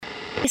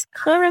This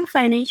current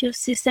financial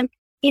system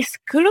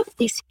excludes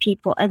these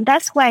people, and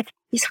that's why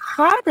it's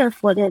harder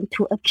for them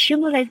to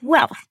accumulate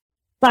wealth.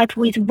 But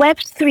with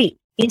Web3,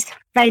 it's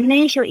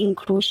financial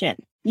inclusion.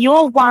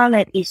 Your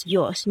wallet is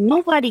yours.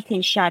 Nobody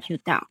can shut you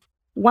down.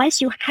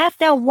 Once you have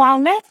that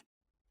wallet,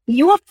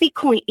 your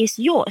Bitcoin is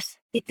yours.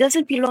 It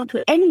doesn't belong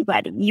to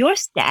anybody. Your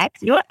stack,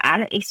 your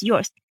wallet is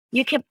yours.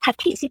 You can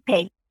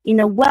participate in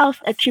the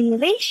wealth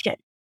accumulation.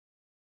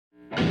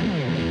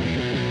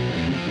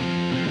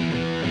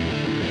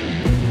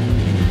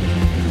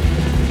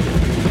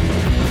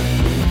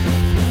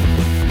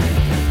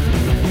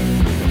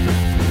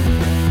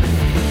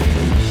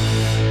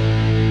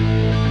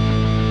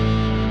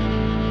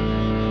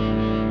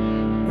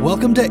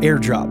 Welcome to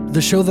Airdrop,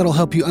 the show that'll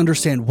help you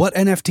understand what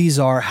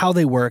NFTs are, how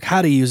they work,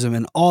 how to use them,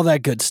 and all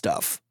that good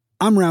stuff.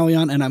 I'm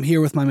Raoyan, and I'm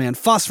here with my man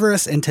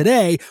Phosphorus, and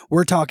today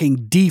we're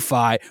talking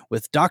DeFi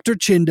with Dr.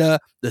 Chiente,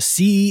 the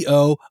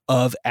CEO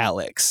of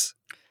Alex.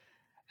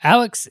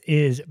 Alex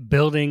is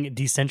building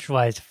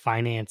decentralized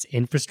finance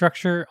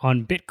infrastructure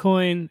on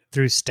Bitcoin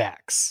through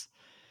stacks.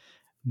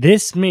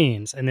 This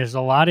means, and there's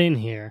a lot in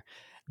here,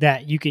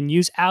 that you can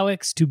use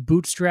Alex to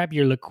bootstrap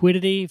your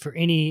liquidity for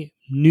any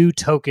new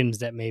tokens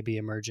that may be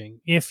emerging.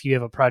 If you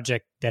have a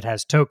project that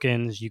has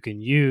tokens, you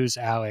can use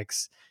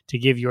Alex to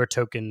give your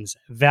tokens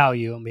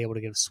value and be able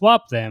to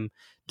swap them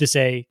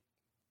to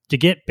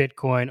get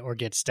Bitcoin or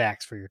get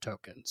stacks for your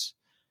tokens.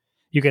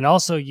 You can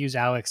also use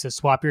Alex to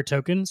swap your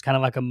tokens, kind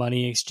of like a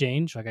money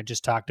exchange, like I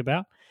just talked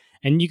about.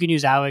 And you can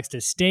use Alex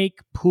to stake,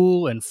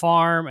 pool, and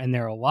farm. And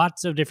there are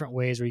lots of different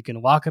ways where you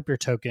can lock up your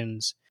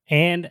tokens.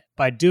 And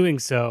by doing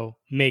so,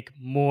 make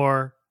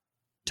more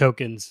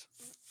tokens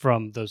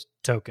from those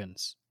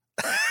tokens.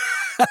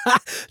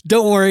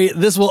 Don't worry,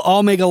 this will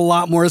all make a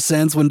lot more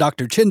sense when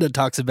Dr. Chiente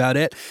talks about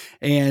it.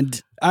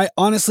 And I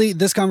honestly,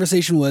 this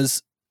conversation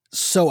was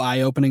so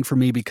eye-opening for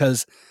me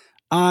because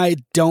I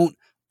don't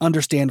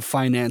understand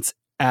finance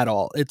at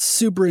all. It's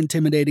super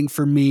intimidating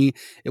for me.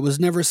 It was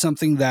never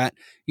something that,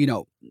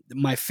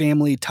 my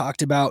family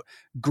talked about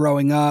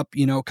growing up.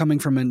 Coming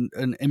from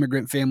an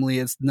immigrant family,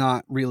 it's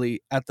not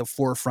really at the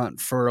forefront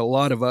for a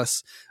lot of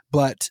us.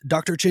 But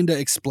Dr. Chiente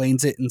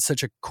explains it in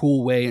such a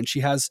cool way, and she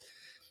has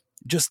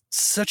just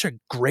such a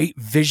great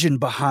vision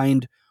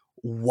behind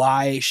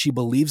why she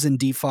believes in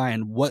DeFi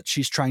and what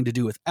she's trying to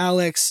do with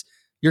Alex.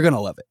 You're going to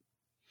love it.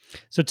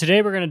 So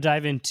today we're going to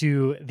dive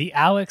into the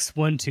Alex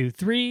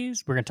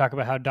 123s. We're going to talk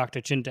about how Dr.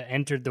 Chiente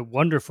entered the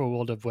wonderful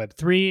world of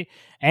Web3,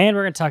 and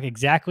we're going to talk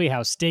exactly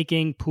how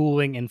staking,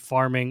 pooling, and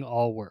farming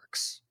all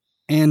works.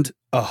 And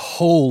a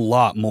whole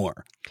lot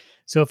more.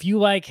 So if you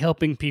like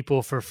helping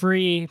people for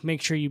free,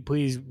 make sure you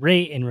please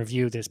rate and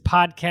review this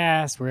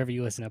podcast wherever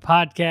you listen to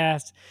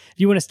podcasts. If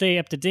you want to stay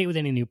up to date with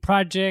any new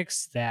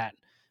projects that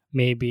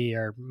maybe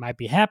or might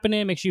be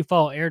happening, make sure you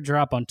follow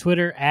Airdrop on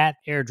Twitter at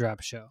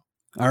Airdrop Show.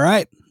 All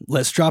right,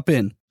 let's drop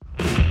in.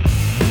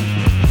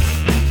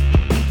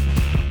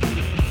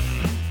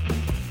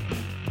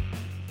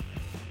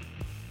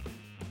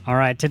 All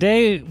right,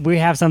 today we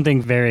have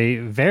something very,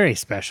 very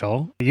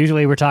special.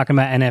 Usually we're talking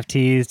about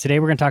NFTs. Today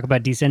we're going to talk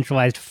about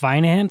decentralized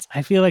finance.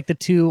 I feel like the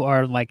two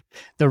are like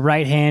the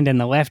right hand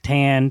and the left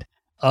hand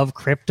of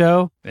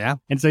crypto. Yeah.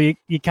 And so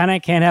you kind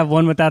of can't have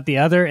one without the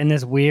other in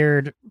this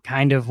weird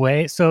kind of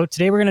way. So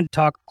today we're going to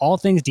talk all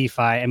things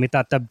DeFi, and we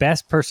thought the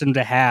best person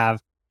to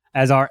have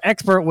as our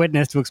expert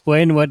witness to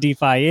explain what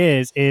DeFi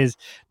is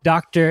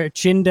Dr.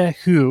 Chiente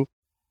Hu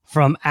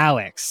from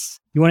Alex.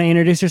 You want to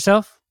introduce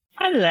yourself?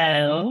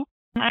 Hello.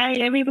 Hi,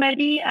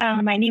 everybody.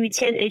 My name is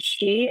Chiente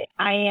Hu.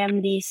 I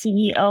am the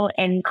CEO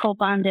and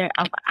co-founder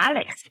of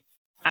Alex.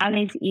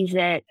 Alex is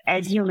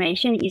as you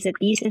mentioned, is a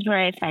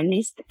decentralized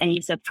finance, and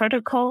it's a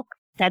protocol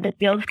that is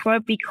built for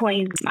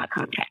Bitcoin smart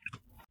contract.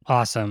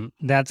 Awesome.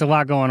 That's a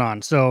lot going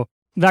on. So,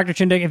 Dr.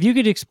 Chiente, if you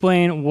could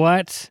explain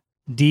what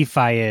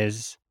DeFi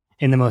is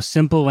in the most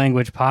simple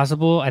language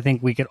possible, I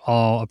think we could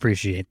all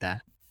appreciate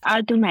that.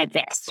 I'll do my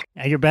best.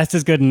 Your best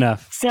is good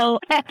enough. So,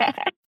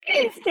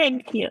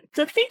 thank you.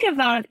 So think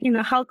about,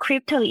 how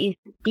crypto is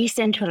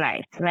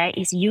decentralized, right?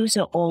 It's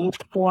user-owned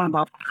form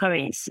of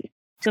currency.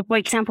 So for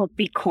example,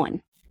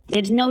 Bitcoin,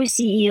 there's no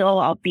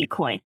CEO of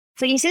Bitcoin.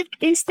 So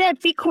instead,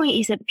 Bitcoin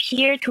is a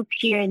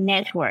peer-to-peer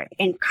network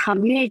and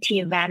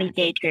community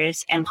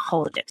validators and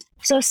holders.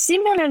 So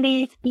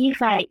similarly,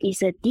 DeFi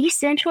is a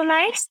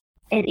decentralized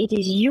and it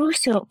is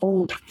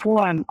user-owned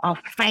form of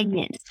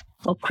finance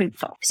for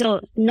crypto. So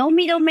no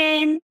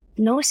middleman,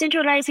 no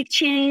centralized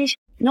exchange,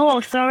 no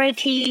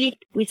authority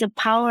with the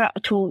power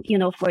to,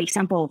 for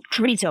example,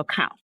 freeze your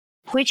account,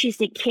 which is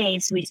the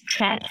case with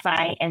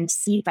TradFi and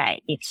CeFi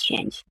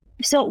exchange.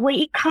 So when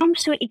it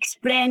comes to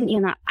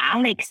explain,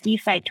 Alex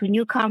DeFi to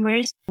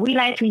newcomers, we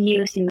like to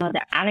use,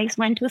 the Alex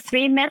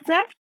 123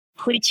 method,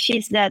 which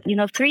is that,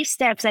 3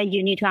 steps that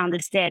you need to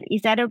understand.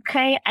 Is that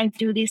okay? I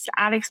do this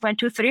Alex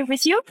 123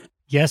 with you?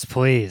 Yes,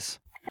 please.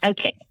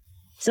 Okay.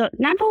 So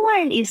number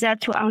one is that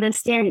to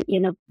understand,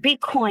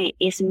 Bitcoin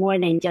is more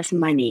than just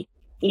money.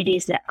 It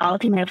is the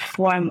ultimate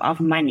form of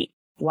money.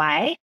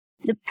 Why?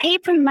 The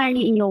paper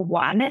money in your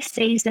wallet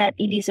says that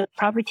it is a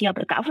property of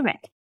the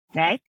government,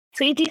 right?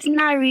 So it is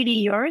not really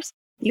yours.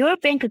 Your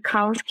bank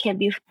accounts can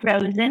be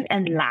frozen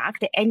and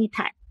locked at any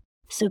time.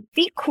 So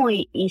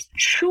Bitcoin is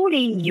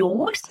truly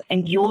yours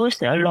and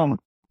yours alone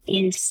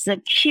in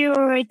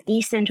secure,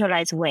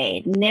 decentralized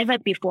way, never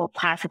before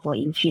possible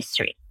in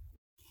history.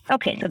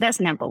 Okay, so that's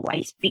number one,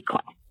 is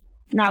Bitcoin.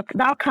 Now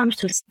comes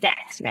to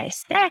Stacks, right?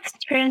 Stacks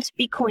turns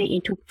Bitcoin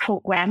into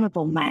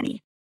programmable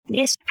money.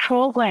 This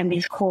program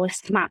is called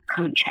smart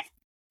contract.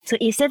 So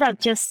instead of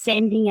just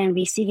sending and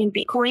receiving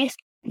Bitcoins,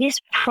 these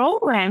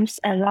programs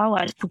allow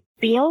us to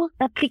build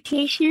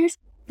applications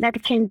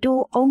that can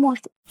do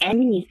almost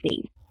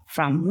anything,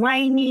 from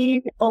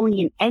mining,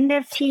 owning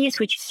NFTs,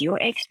 which is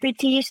your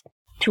expertise,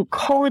 to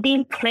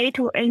coding play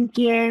to earn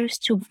gears,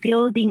 to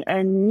building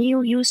a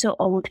new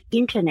user-owned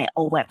internet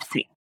or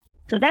Web3.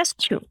 So that's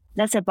two.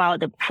 That's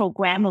about the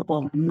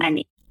programmable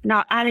money.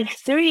 Now,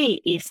 Alex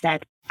 3 is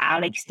that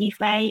Alex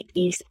DeFi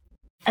is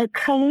a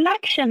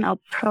collection of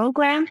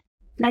programs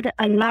that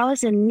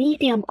allows a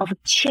medium of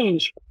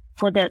change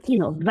for the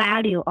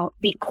value of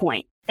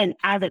Bitcoin and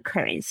other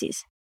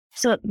currencies.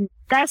 So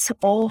that's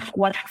all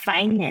what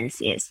finance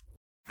is.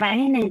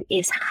 Finance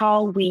is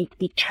how we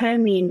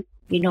determine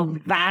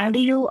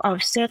value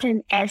of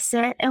certain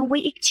asset and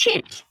we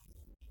exchange.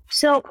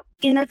 So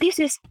this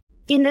is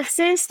in the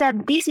sense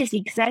that this is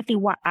exactly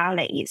what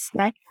Ale is,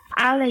 right?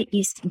 Ale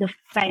is the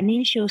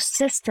financial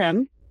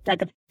system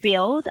that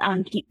built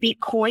on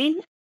Bitcoin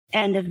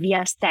and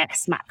via Stack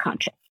smart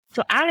contract.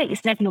 So Ale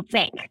is like no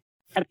bank.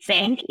 A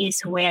bank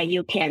is where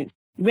you can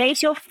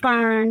raise your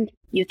fund,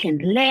 you can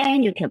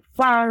lend, you can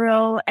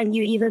borrow, and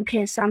you even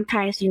can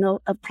sometimes,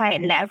 apply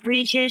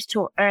leverages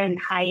to earn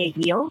higher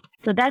yield.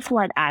 So that's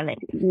what Ale,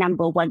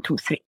 number 1, 2,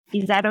 3.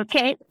 Is that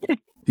okay?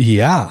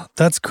 Yeah,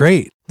 that's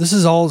great. This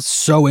is all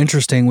so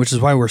interesting, which is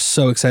why we're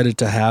so excited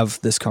to have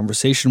this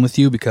conversation with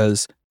you,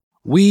 because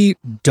we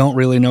don't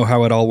really know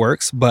how it all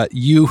works, but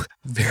you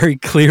very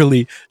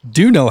clearly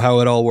do know how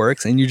it all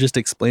works, and you just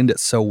explained it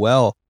so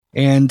well.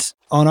 And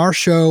on our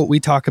show, we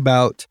talk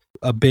about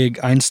a big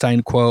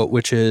Einstein quote,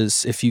 which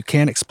is, if you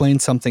can't explain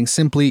something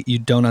simply, you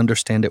don't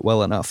understand it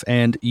well enough.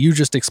 And you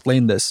just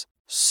explained this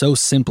so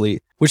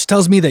simply, which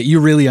tells me that you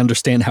really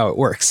understand how it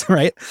works,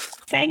 right?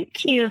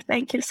 Thank you.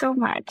 Thank you so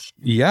much.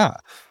 Yeah.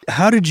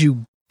 How did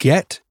you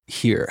get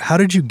here? How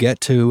did you get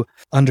to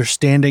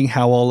understanding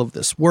how all of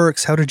this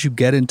works? How did you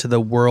get into the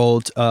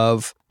world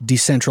of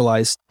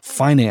decentralized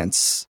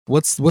finance?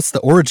 What's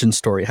the origin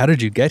story? How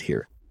did you get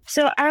here?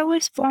 So I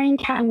was born in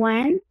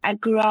Taiwan. I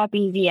grew up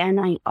in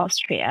Vienna, in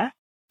Austria.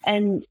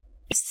 And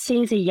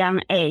since a young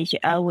age,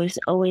 I was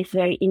always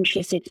very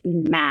interested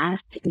in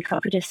math, in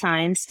computer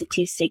science,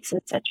 statistics,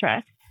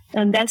 etc.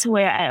 And that's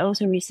where I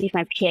also received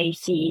my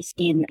PhDs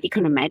in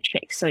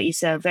econometrics. So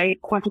it's a very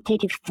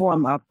quantitative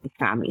form of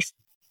economics.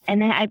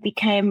 And then I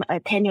became a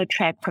tenure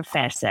track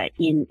professor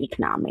in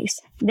economics.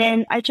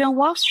 Then I joined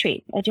Wall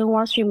Street. I joined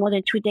Wall Street more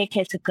than 2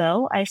 decades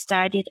ago. I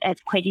started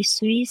at Credit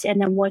Suisse and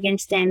then Morgan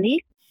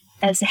Stanley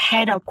as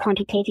head of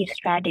quantitative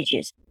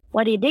strategies.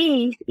 What it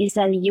is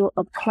that you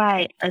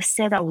apply a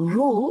set of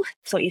rules.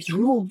 So it's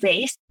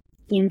rule-based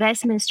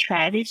investment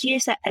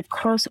strategies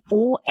across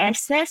all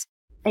assets.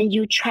 And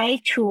you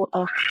try to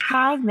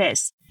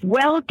harvest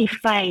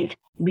well-defined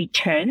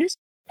returns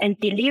and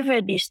deliver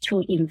this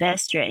to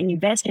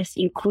investors,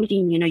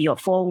 including, your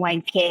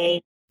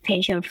 401k,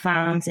 pension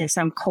funds, and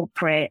some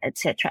corporate,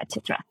 etc.,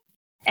 etc.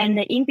 And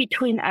in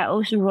between, I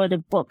also wrote a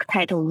book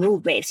titled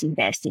Rule-Based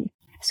Investing.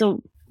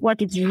 So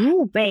what is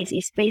rule-based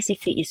is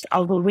basically is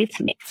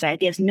algorithmic, right?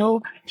 There's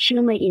no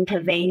human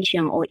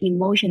intervention or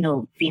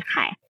emotional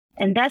behind.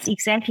 And that's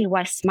exactly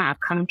what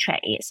smart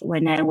contract is.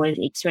 When I was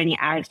explaining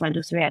Alex 1,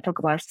 2, 3, I talk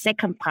about the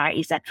second part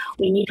is that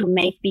we need to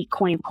make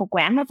Bitcoin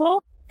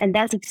programmable. And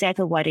that's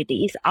exactly what it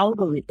is,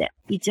 algorithm.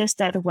 It's just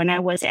that when I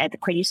was at the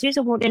Credit Suisse,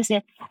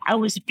 I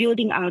was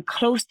building on a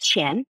closed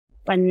chain,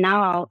 but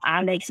now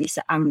Alex is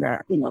on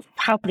the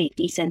public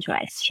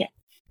decentralized chain.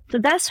 So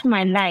that's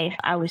my life,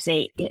 I would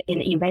say, in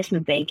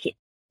investment banking.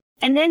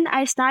 And then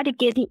I started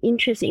getting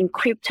interested in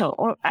crypto,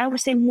 or I would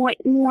say more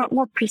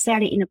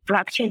precisely in the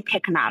blockchain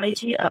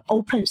technology,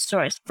 open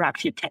source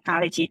blockchain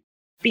technology,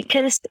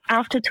 because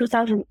after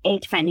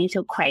 2008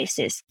 financial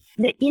crisis,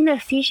 the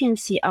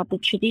inefficiency of the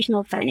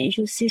traditional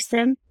financial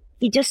system,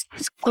 it just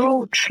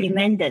grew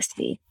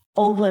tremendously.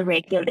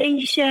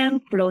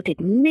 Over-regulation, bloated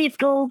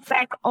middle,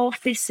 back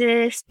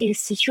offices,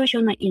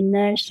 institutional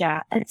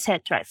inertia,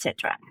 etc.,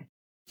 etc.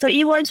 So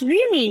it was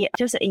really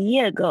just a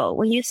year ago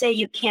when you say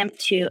you came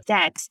to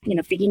Stacks,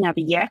 beginning of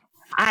the year.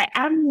 I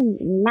am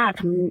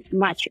not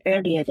much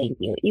earlier than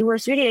you. It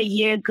was really a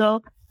year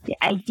ago. The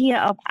idea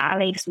of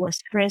Alex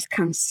was first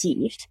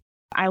conceived.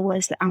 I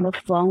was on the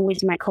phone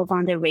with my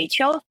co-founder,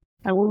 Rachel,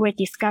 and we were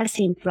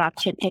discussing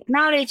blockchain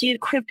technology,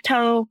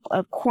 crypto,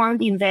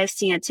 quant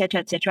investing,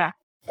 etc., etc.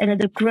 And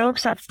the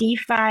growth of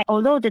DeFi,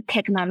 although the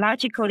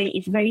technologically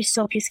is very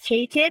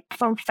sophisticated,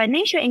 from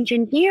financial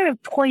engineering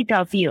point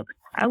of view,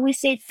 I would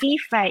say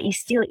DeFi is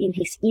still in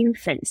its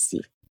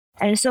infancy.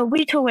 And so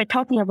we're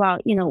talking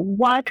about,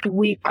 what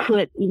we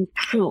could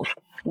improve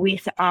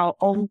with our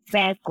own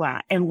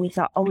background and with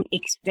our own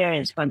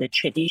experience from the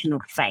traditional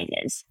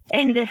finance.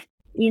 And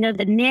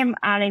the name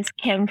Alex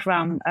came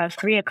from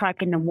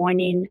 3:00 in the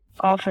morning.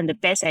 Often the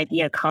best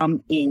idea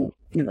come in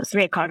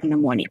 3:00 in the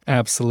morning.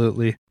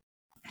 Absolutely.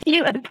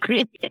 You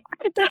agree?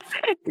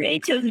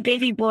 Rachel's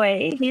baby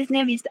boy, his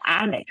name is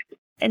Alex.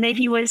 And then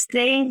he was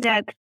saying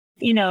that,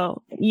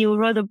 you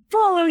wrote a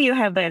book, you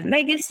have a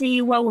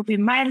legacy. What would be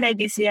my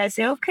legacy? I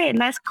said, okay,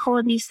 let's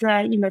call this,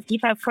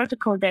 DeFi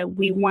protocol that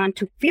we want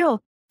to build.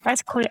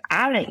 Let's call it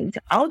Alex,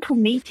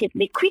 automated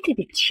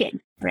liquidity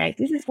exchange, right?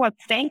 This is what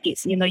bank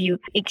is. You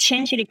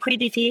exchange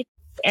liquidity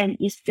and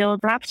it's still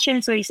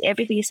blockchain, so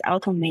everything is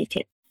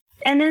automated.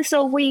 And then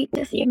so we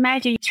just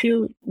imagine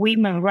two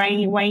women,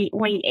 one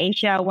in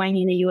Asia, one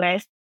in the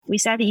US. We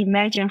started to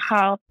imagine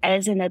how,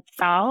 as an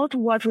adult,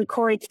 what we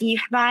call it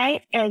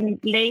DeFi, and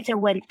later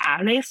when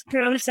Alex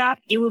grows up,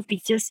 it would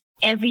be just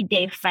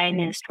everyday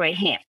finance for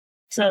him.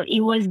 So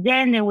it was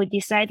then that we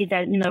decided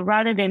that,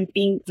 rather than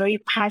being very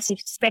passive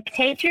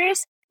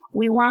spectators,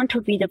 we want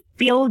to be the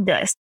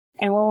builders,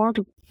 and we want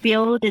to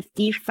build the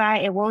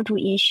DeFi and want to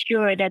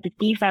ensure that the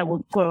DeFi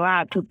will grow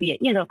up to be,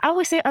 I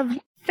would say a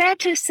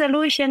better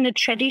solution than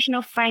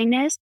traditional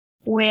finance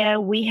where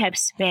we have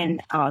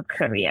spent our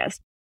careers.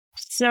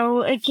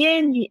 So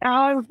again,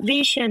 our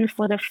vision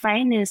for the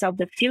finance of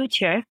the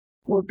future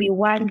will be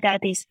one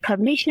that is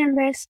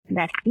permissionless,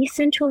 that's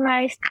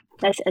decentralized,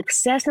 that's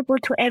accessible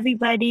to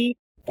everybody.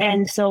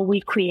 And so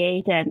we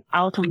create an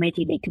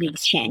automated liquidity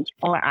exchange,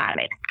 or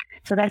Alex.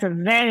 So that's a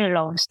very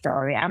long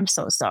story. I'm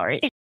so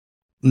sorry.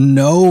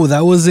 No,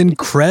 that was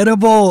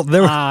incredible.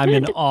 I'm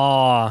in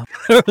awe.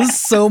 There was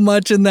so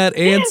much in that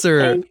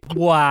answer.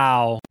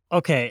 Wow.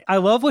 Okay. I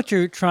love what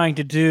you're trying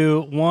to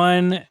do.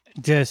 One,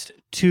 just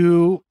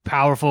two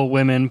powerful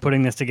women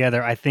putting this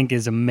together, I think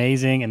is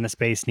amazing, and the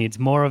space needs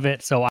more of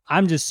it. So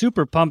I'm just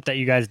super pumped that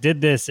you guys did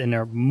this and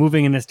are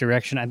moving in this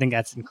direction. I think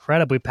that's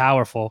incredibly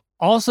powerful.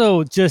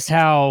 Also, just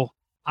how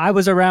I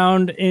was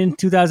around in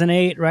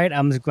 2008, right?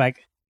 I was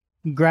like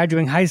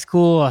graduating high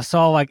school. I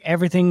saw like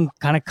everything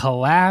kind of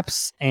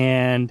collapse.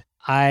 And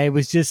I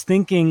was just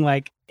thinking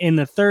like in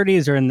the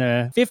 30s or in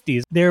the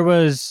 50s, there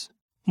was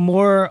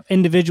more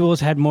individuals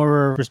had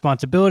more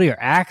responsibility or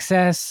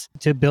access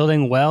to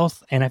building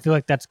wealth. And I feel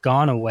like that's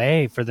gone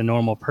away for the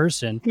normal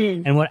person.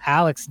 And what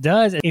Alex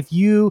does, if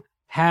you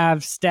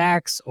have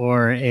Stacks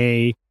or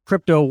a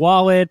crypto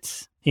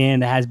wallet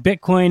and it has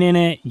Bitcoin in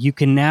it, you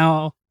can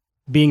now,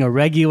 being a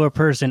regular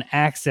person,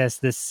 access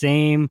the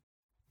same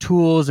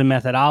tools and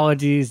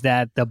methodologies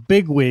that the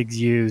bigwigs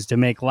use to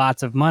make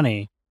lots of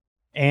money.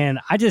 And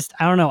I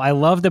don't know. I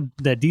love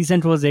the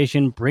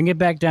decentralization, bring it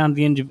back down to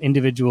the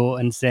individual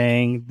and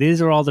saying,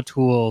 these are all the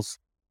tools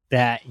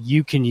that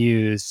you can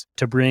use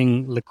to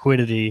bring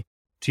liquidity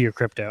to your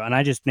crypto. And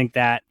I just think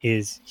that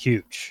is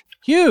huge.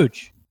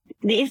 Huge.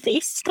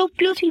 It's so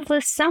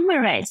beautiful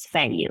summarized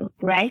by you,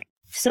 right?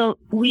 So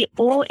we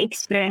all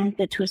experienced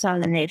the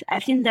 2008. I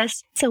think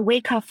that's a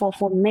wake up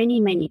for many,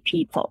 many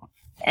people.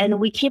 And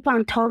we keep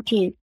on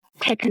talking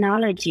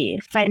technology,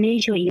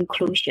 financial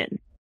inclusion.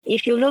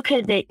 If you look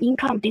at the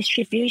income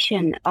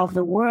distribution of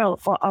the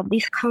world or of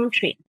this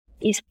country,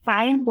 it's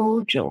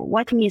bimodal.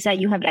 What means that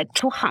you have like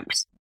two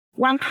humps.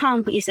 One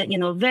hump is,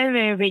 very,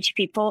 very rich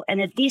people,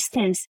 and the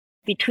distance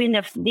between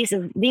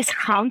this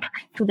hump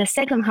to the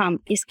second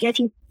hump is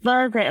getting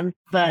further and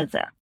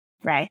further,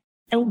 right?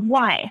 And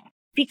why?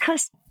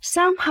 Because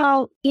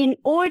somehow, in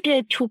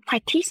order to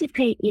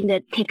participate in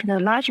the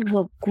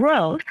technological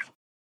growth,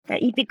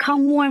 it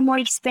becomes more and more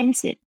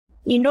expensive.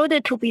 In order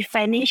to be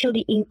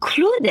financially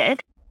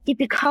included, it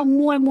becomes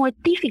more and more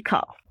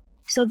difficult.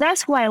 So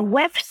that's why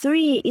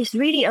Web3 is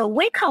really a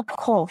wake-up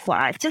call for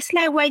us, just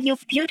like what you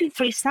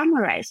beautifully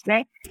summarized,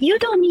 right? You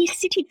don't need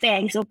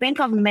Citibank or Bank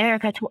of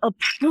America to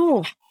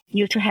approve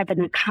you to have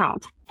an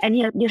account.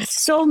 And there's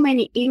so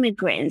many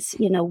immigrants,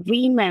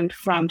 women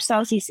from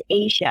Southeast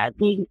Asia,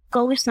 they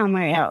go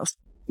somewhere else.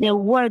 They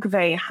work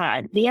very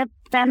hard. Their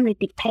family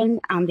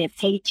depend on their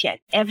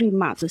paycheck every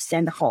month to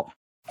send home.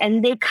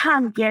 And they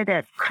can't get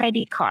a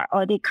credit card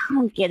or they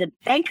can't get a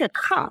bank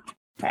account,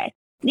 right?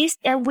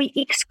 We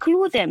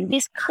exclude them.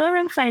 This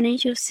current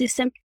financial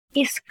system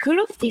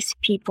excludes these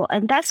people.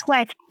 And that's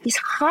why it's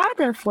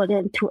harder for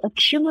them to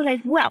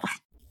accumulate wealth.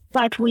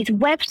 But with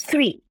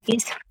Web3,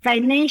 it's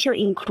financial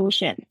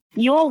inclusion.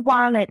 Your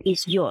wallet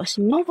is yours.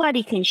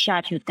 Nobody can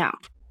shut you down.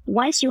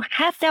 Once you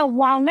have that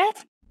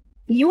wallet,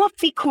 your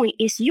Bitcoin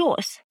is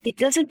yours. It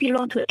doesn't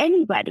belong to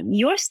anybody.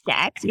 Your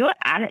stacks, your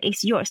wallet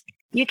is yours.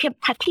 You can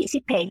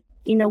participate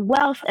in the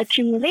wealth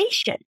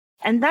accumulation.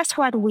 And that's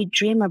what we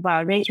dream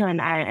about, Rachel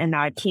and I and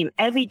our team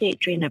every day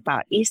dream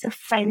about, is the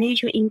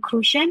financial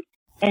inclusion,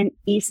 and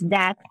is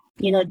that,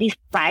 this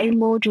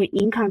bimodal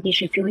income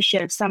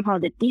distribution, somehow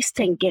the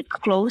distance get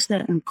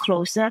closer and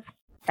closer.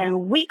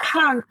 And we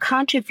can't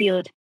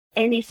contribute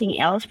anything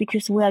else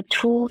because we are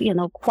too,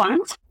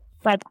 quant.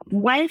 But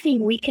one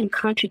thing we can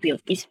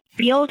contribute is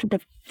build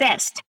the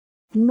best,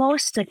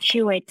 most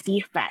secure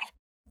DeFi.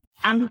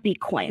 on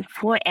Bitcoin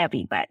for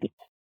everybody.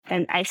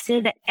 And I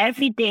say that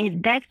every day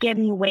that gave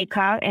me wake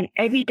up, and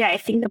every day I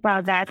think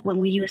about that when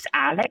we use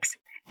Alex.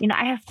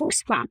 I have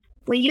goosebumps.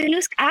 When you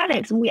use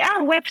Alex, we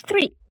are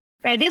Web3,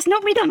 right? There's no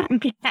middleman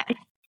behind.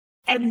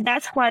 And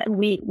that's what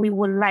we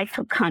would like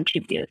to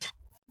contribute.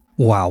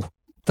 Wow.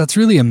 That's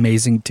really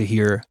amazing to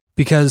hear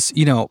because,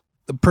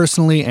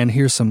 personally, and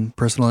here's some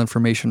personal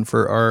information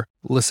for our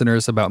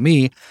listeners about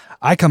me,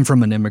 I come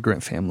from an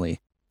immigrant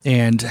family.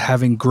 And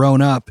having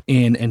grown up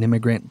in an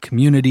immigrant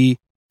community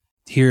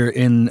here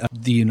in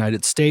the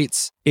United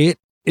States, it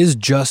is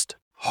just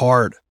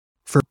hard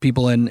for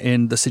people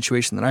in the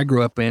situation that I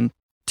grew up in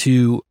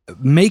to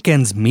make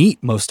ends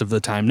meet most of the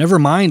time, never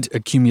mind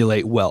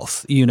accumulate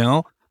wealth,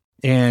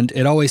 And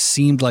it always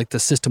seemed like the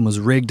system was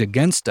rigged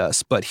against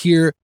us. But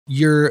here,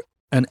 you're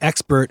an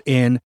expert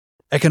in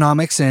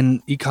economics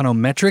and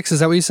econometrics. Is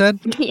that what you said?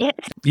 Yes.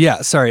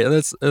 Yeah, sorry.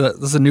 That's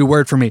a new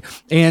word for me.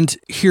 And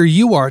here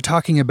you are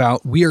talking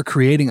about we are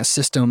creating a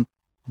system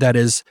that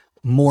is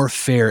more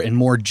fair and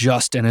more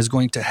just and is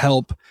going to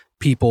help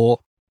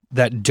people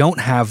that don't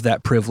have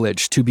that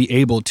privilege to be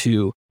able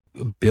to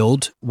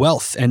build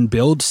wealth and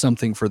build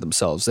something for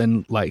themselves.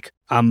 And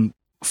I'm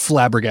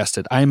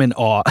flabbergasted. I'm in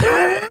awe.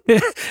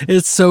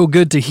 It's so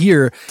good to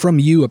hear from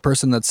you, a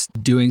person that's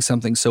doing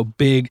something so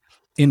big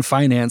in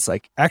finance.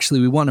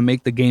 Actually, we want to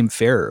make the game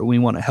fairer. We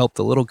want to help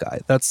the little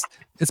guy.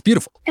 It's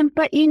beautiful.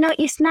 But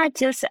it's not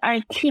just our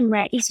team,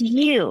 right? It's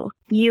you.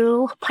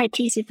 You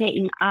participate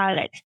in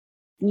Alex.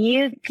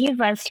 You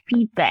give us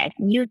feedback.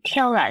 You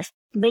tell us,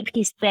 make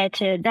this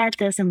better. That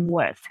doesn't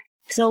work.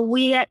 So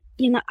we are,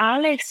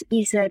 Alex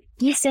is a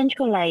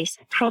decentralized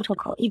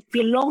protocol. It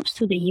belongs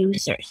to the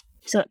users.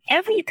 So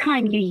every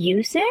time you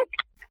use it,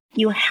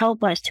 you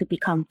help us to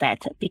become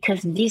better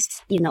because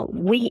this,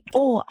 we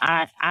all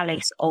are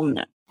Alex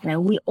owner.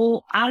 Right?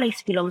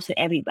 Alex belongs to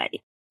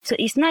everybody. So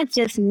it's not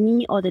just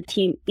me or the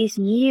team. It's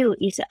you.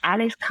 It's the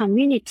Alex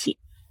community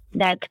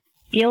that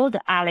build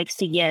Alex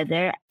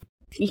together.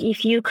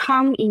 If you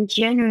come in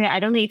January,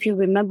 I don't know if you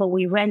remember,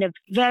 we ran a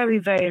very,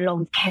 very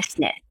long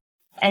testnet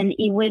and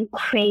it went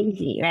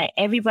crazy, right?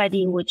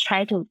 Everybody would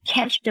try to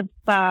catch the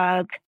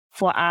bug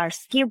for our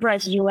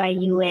Skillbrush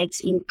UI UX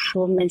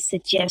improvement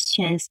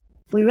suggestions.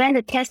 We ran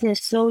the testnet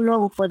so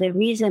long for the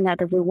reason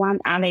that we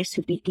want Alex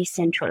to be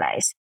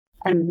decentralized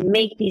and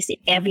make this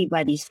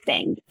everybody's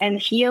thing. And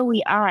here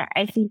we are.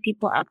 I think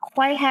people are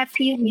quite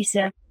happy with,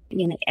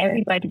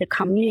 everybody, the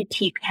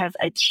community have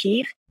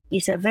achieved.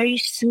 It's a very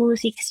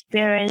smooth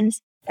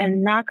experience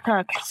and not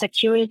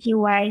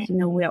security-wise.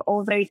 We're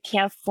all very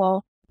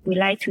careful. We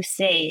like to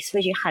say,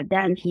 especially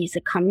Hadan, he's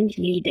a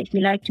community leader. We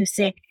like to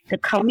say the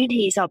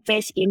community is our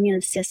best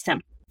immune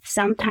system.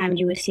 Sometimes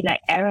you will see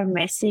error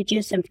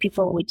messages and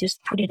people will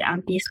just put it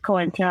on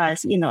Discord and tell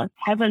us,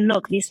 have a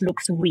look, this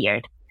looks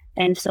weird.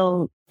 And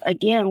so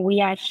again,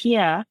 we are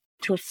here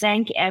to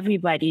thank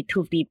everybody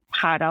to be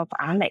part of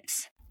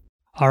Alex.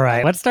 All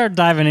right, let's start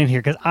diving in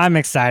here because I'm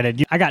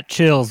excited. I got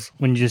chills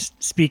when you're just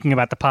speaking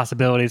about the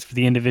possibilities for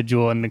the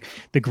individual and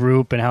the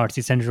group and how it's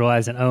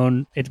decentralized and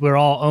owned. We're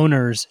all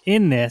owners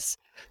in this.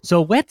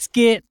 So let's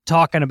get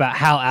talking about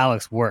how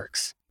Alex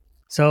works.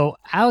 So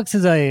Alex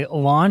is a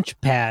launch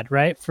pad,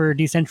 right, for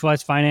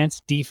decentralized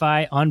finance,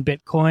 DeFi on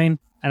Bitcoin.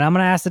 And I'm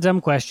going to ask the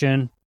dumb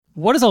question.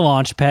 What does a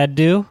launch pad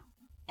do?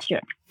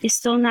 Sure. It's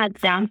still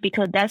not dumb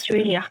because that's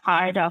really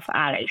hard of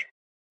Alex.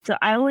 So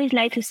I always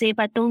like to say,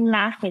 but don't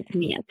laugh at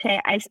me,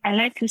 okay? I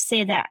like to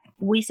say that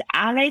with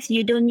Alex,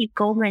 you don't need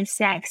Goldman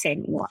Sachs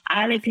anymore.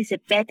 Alex is a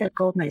better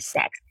Goldman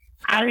Sachs.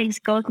 Alex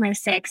Goldman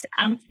Sachs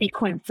on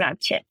Bitcoin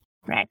blockchain,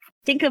 right?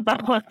 Think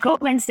about what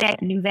Goldman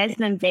Sachs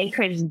investment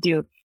bankers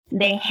do.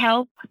 They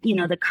help,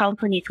 the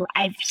company to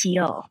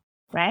IPO,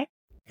 right?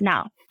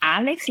 Now,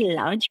 Alex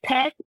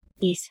Launchpad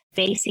is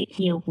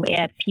basically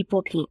where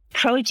people can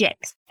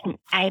projects an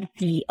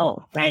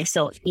IPO, right?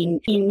 So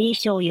in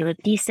initial,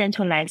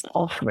 decentralized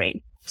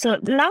offering. So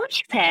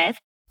Launchpad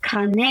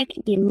connect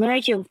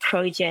emerging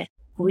project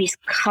with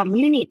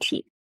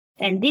community.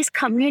 And this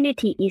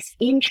community is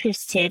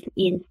interested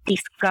in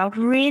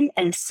discovering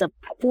and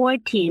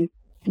supporting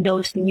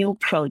those new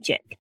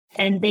projects.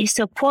 And they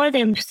support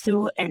them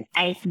through an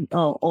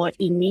IPO or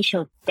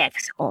initial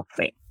DEX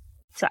offering.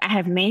 So I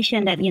have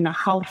mentioned that,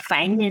 how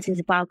finance is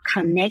about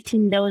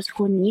connecting those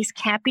who need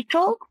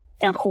capital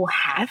and who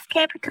have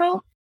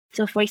capital.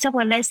 So for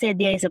example, let's say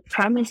there is a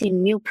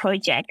promising new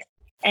project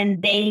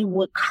and they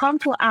would come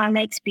to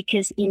Alex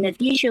because in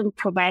addition,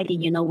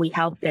 providing, we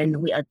help them,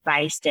 we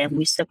advise them,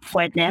 we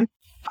support them.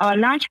 Our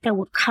Launchpad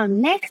will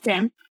connect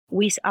them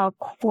with our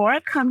core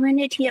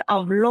community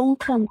of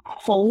long-term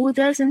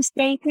holders and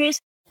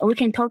stakers. We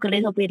can talk a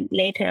little bit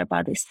later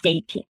about the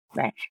staking,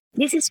 right?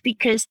 This is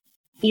because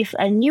if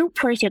a new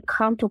project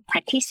comes to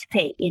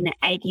participate in an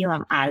IDO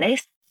on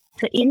Alex,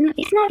 so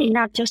it's not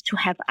enough just to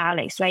have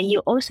Alex, right? You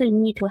also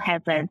need to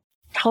have a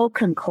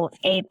token called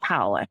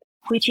A-Power,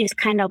 which is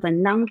kind of a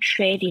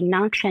non-trading,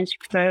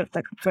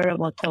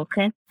 non-transferable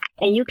token.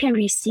 And you can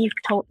receive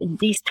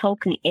this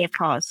token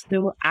A-Power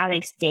through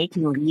Alex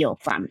staking or yield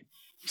fund.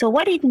 So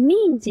what it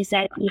means is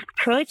that if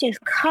projects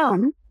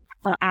come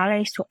on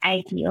Alex to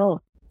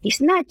IDO,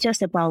 it's not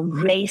just about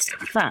raise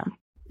fund.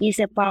 It's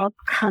about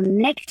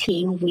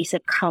connecting with a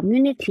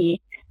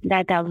community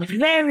that are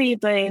very,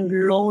 very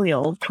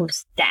loyal to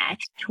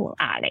Stacks, to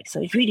Alex.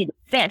 So it's really the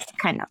best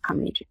kind of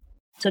community.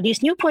 So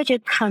this new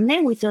project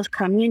connect with those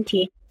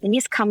community, and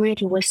this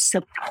community will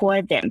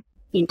support them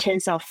in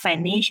terms of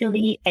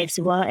financially as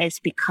well as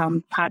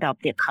become part of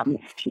the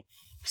community.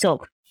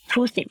 So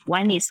two things.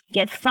 One is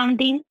get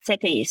funding.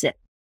 Second is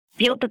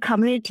build the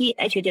community.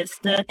 Actually, the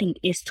third thing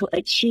is to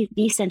achieve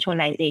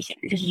decentralization,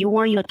 because you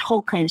want your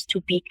tokens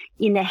to be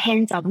in the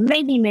hands of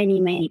many, many,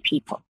 many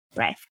people,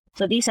 right?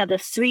 So these are the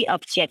three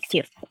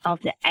objectives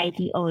of the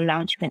IDO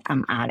launchpad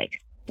on Alex.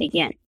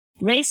 Again,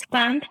 raise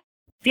fund,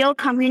 build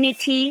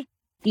community,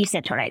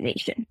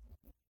 decentralization.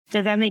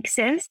 Does that make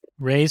sense?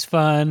 Raise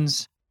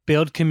funds,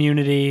 build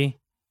community,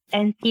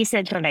 and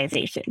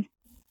decentralization.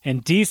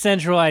 And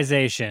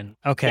decentralization.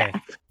 Okay. Yeah.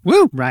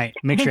 Woo! Right.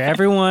 Make sure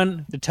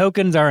the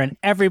tokens are in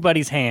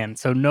everybody's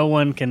hands so no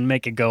one can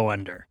make it go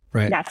under.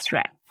 Right. That's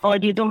right. Or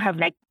you don't have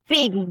like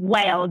big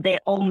whale, they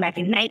own like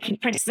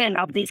 90%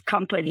 of this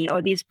company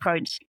or this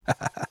project.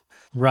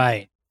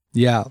 Right.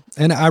 Yeah.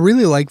 And I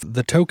really like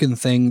the token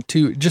thing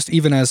too. Just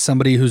even as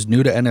somebody who's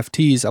new to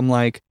NFTs, I'm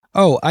like,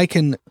 oh, I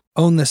can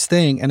own this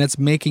thing and it's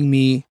making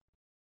me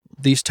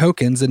these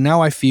tokens. And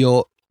now I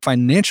feel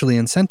financially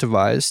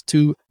incentivized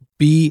to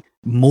be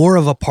more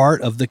of a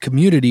part of the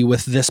community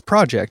with this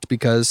project,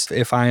 because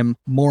if I'm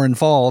more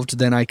involved,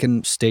 then I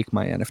can stake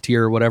my NFT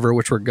or whatever,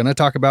 which we're going to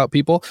talk about,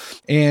 people,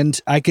 and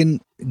I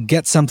can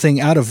get something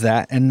out of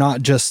that, and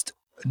not just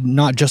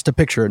a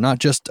picture, not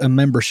just a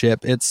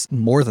membership. It's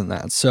more than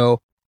that. So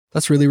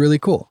that's really, really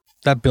cool.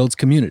 That builds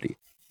community.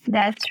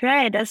 That's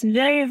right. That's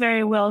very,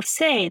 very well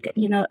said.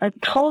 You know, a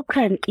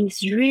token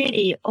is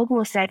really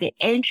almost like an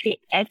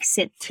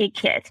entry-exit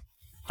ticket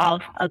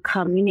of a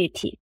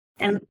community.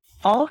 And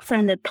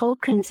often the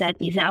tokens are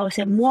designed, I would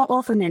say more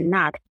often than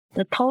not,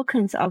 the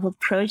tokens of a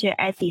project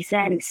are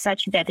designed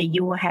such that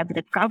you will have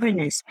the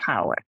governance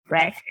power,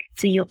 right?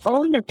 So you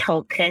own the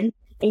token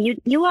and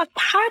you are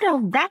part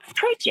of that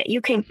project.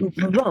 You can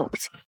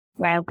vote,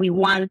 right? We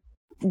want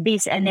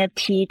this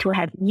NFT to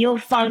have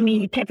yield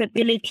farming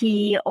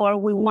capability, or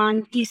we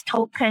want this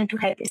token to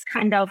have this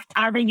kind of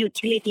other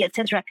utility,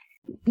 etc.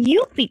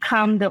 You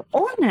become the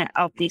owner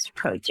of this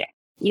project.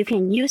 You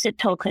can use the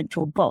token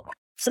to vote.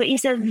 So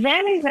it's a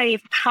very,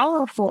 very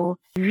powerful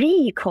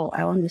vehicle,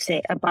 I want to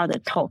say, about the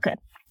token.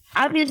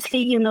 Obviously,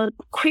 you know,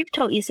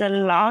 crypto is a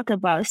lot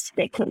about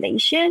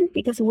speculation,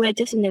 because we're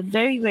just in the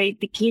very, very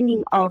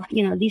beginning of,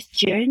 you know, this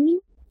journey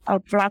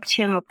of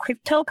blockchain or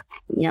crypto.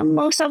 You know,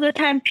 most of the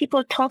time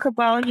people talk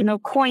about, you know,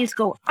 coins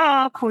go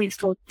up, coins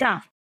go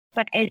down.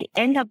 But at the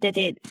end of the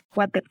day,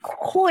 what the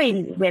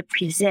coin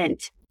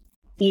represents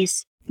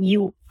is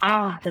you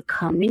are the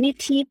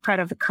community, part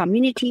of the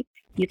community.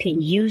 You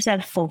can use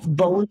that for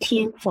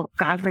voting, for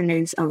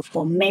governance, and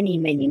for many,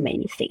 many,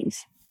 many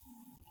things.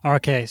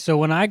 Okay, so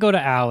when I go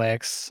to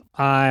Alex,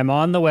 I'm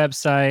on the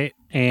website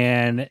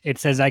and it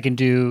says I can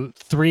do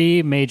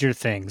 3 major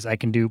things. I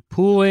can do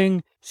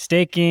pooling,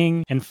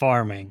 staking, and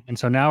farming. And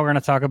so now we're going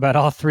to talk about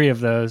all 3 of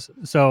those.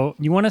 So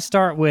you want to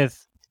start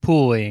with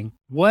pooling.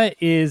 What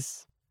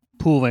is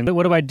pooling?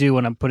 What do I do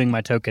when I'm putting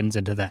my tokens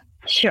into that?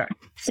 Sure.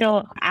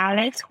 So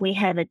Alex, we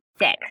have a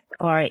DEX,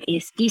 or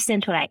it's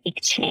decentralized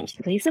exchange.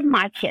 So it's a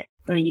market.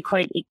 You call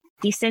it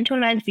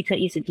decentralized because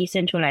it's a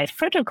decentralized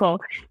protocol.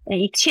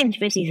 And exchange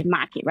basically is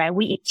market, right?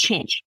 We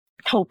exchange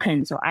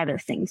tokens or other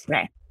things,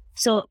 right?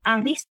 So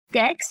on this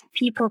DEX,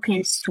 people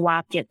can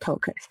swap their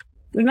tokens.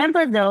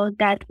 Remember though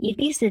that if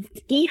it's a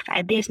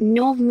DeFi, there's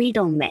no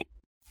middleman.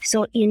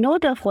 So in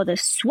order for the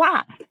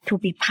swap to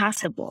be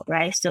possible,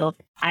 right? So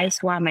I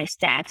swap my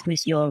Stacks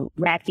with your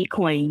Red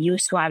Bitcoin, you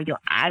swap your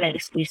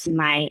Alex with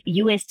my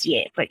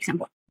USDA, for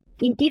example.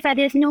 In DeFi,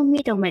 there's no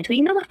middleman. So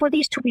in order for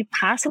this to be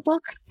possible,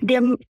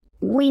 then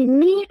we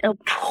need a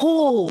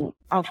pool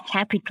of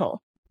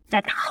capital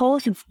that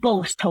holds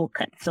both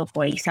tokens. So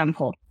for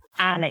example,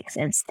 Alex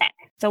and Stack.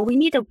 So we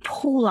need a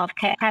pool of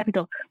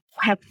capital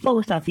to have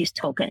both of these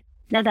tokens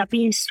that are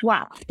being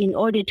swapped in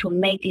order to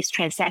make this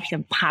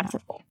transaction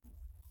possible.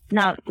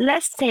 Now,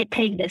 let's say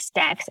take the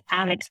Stacks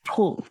Alex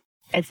pool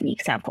as an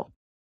example.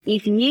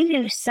 If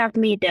you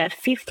submit a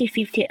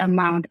 50-50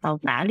 amount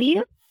of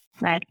value,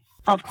 right,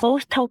 of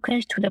both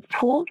tokens to the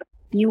pool,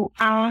 you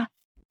are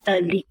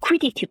a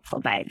liquidity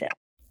provider.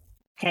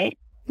 Okay.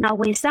 Now,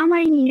 when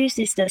someone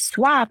uses the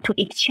swap to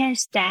exchange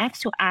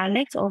Stacks to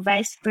Alex or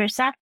vice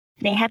versa,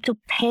 they have to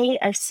pay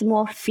a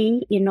small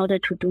fee in order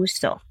to do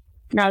so.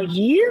 Now,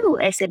 you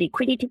as a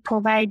liquidity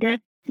provider,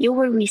 you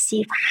will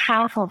receive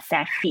half of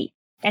that fee,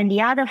 and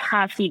the other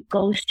half fee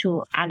goes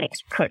to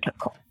Alex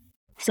protocol.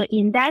 So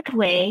in that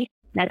way,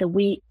 that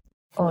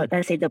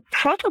the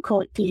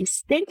protocol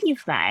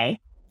incentivize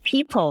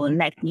people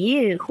like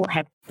you who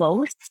have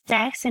both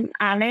Stacks and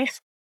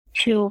Alex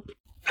to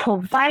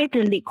provide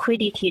the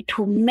liquidity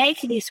to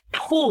make this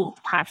pool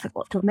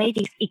possible, to make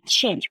this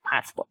exchange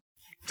possible.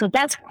 So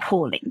that's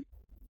pooling.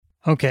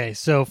 Okay,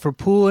 so for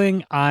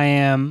pooling, I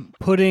am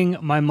putting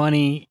my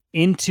money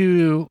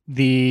into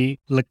the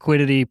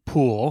liquidity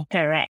pool.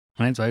 Correct.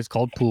 Right, so it's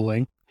called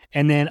pooling.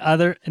 And then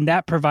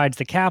that provides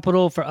the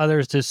capital for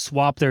others to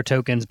swap their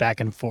tokens back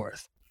and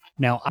forth.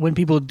 Now, when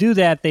people do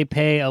that, they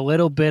pay a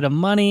little bit of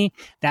money.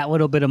 That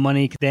little bit of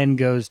money then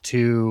goes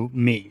to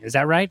me. Is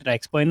that right? Did I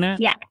explain that?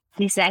 Yeah,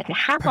 exactly.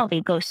 Half of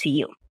it goes to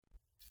you.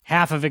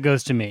 Half of it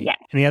goes to me. Yeah.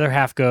 And the other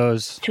half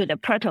goes to the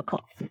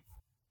protocol.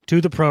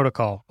 To the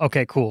protocol.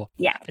 Okay, cool.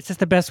 Yeah. It's just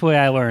the best way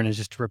I learn is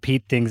just to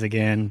repeat things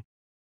again.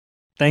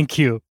 Thank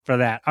you for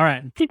that. All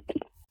right.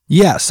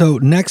 Yeah, so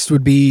next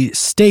would be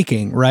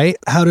staking, right?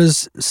 How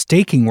does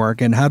staking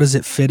work and how does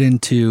it fit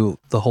into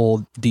the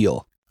whole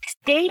deal?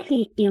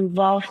 Staking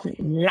involves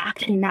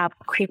locking up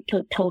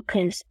crypto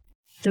tokens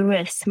through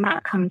a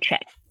smart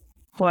contract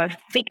for a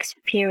fixed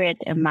period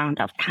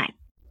amount of time.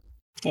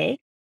 Okay?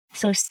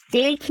 So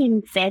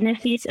staking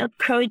benefits a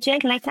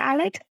project like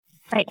Alex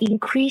by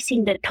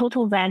increasing the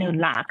total value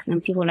locked,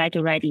 and people like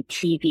to write it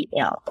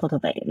TVL, total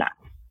value locked.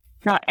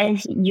 Now,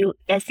 as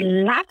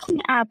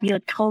locking up your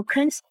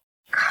tokens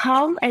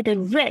come at the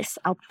risk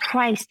of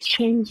price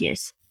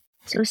changes.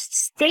 So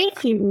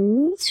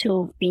staking needs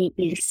to be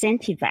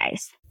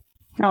incentivized.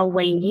 Now,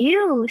 when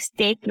you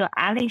stake your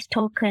Alex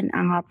token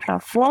on our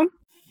platform,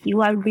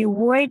 you are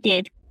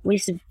rewarded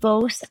with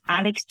both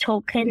Alex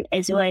token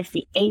as well as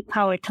the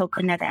A-Power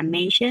token that I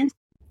mentioned.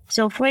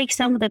 So, for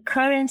example, the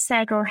current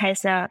cycle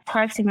has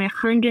approximately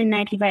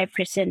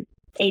 195%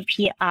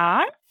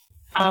 APR.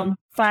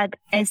 But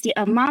as the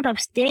amount of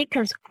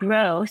stakers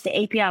grows, the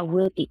APR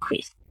will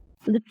decrease.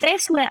 The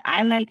best way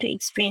I like to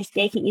explain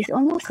staking is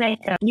almost like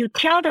you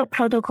tell the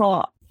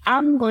protocol,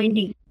 I'm going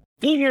to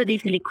give you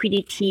this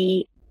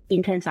liquidity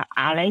in terms of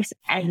Alex,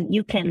 and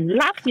you can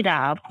lock it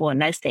up for,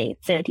 let's say,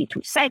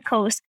 32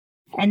 cycles.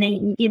 And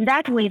then in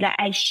that way, that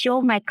I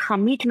show my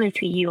commitment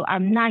to you,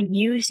 I'm not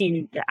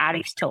using the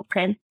Alex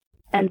token.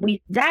 And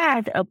with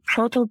that, a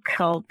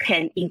protocol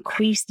can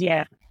increase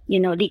their,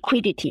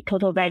 liquidity,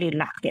 total value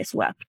locked as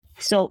well.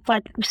 So,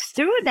 but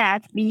through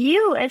that,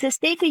 you as a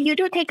staker, you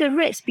do take a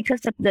risk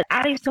because of the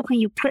Alex token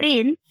you put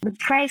in, the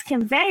price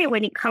can vary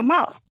when it come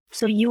out.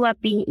 So you are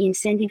being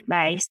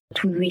incentivized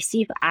to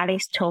receive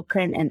Alex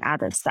token and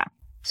other stuff.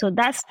 So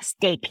that's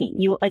staking.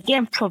 You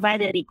again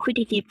provide the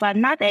liquidity, but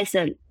not as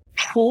a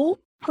pool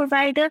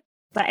provider,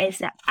 but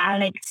as an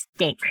Alex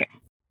staker.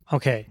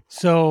 Okay,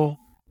 so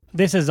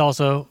this is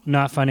also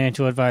not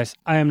financial advice.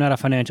 I am not a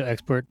financial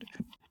expert.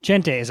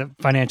 Chiente is a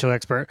financial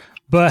expert.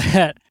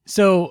 But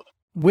so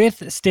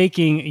with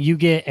staking, you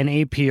get an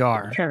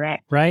APR.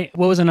 Correct. Right?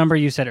 What was the number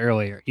you said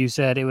earlier? You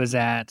said it was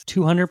at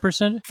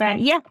 200%?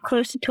 Yeah,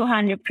 close to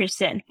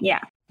 200%. Yeah.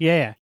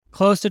 Yeah,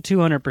 close to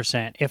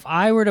 200%. If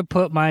I were to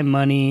put my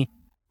money,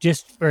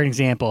 just for an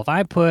example, if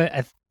I put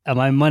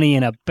my money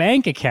in a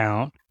bank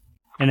account,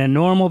 in a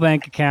normal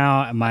bank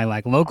account, in my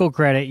local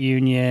credit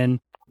union,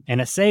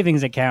 and a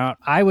savings account,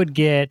 I would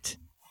get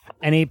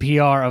an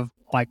APR of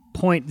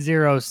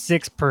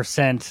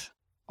 0.06%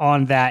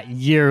 on that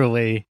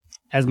yearly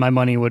as my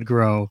money would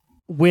grow.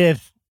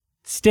 With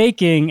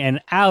staking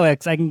and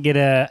Alex, I can get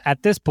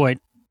at this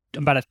point,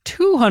 about a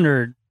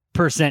 200%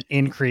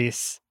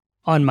 increase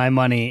on my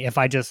money if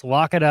I just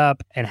lock it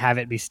up and have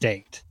it be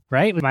staked,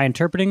 right? Am I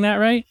interpreting that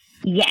right?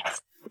 Yes,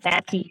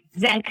 that's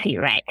exactly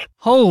right.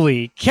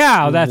 Holy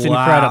cow, that's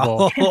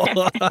Wow.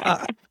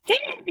 incredible.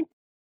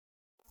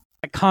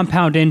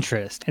 Compound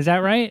interest, is that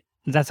right?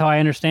 That's how I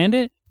understand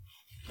it?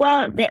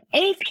 Well, the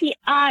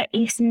APR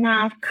is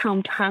not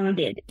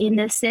compounded in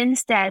the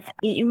sense that,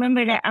 you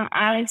remember that on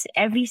Alex,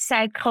 every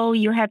cycle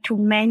you have to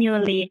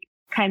manually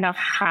kind of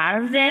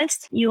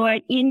harvest your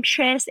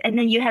interest and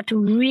then you have to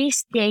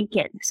restake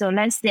it. So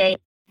let's say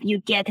you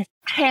get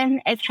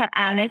 10 extra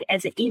Alex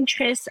as an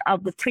interest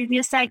of the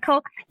previous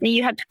cycle, then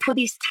you have to put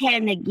this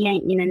 10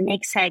 again in the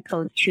next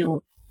cycle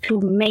to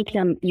make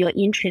them your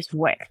interest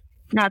work.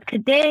 Now,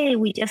 today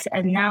we just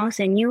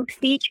announced a new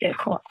feature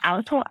called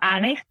Auto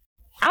Alex.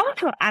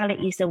 Auto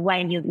Alex is the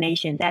one you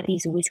mentioned that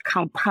is with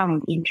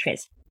compound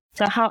interest.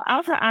 So how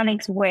Auto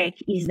Alex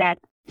works is that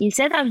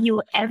instead of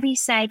you every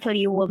cycle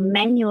you will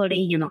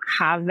manually,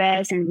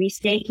 harvest and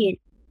restake it,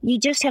 you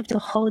just have to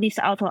hold this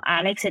Auto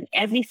Alex and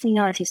everything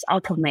else is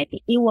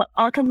automatic. It will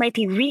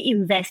automatically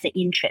reinvest the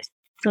interest.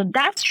 So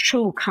that's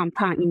true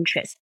compound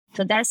interest.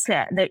 So that's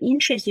the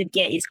interest you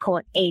get is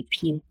called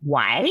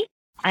APY.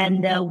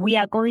 And we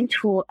are going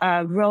to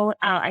roll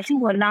out, I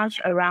think we'll launch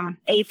around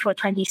April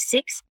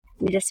 26th.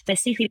 With a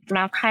specific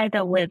block height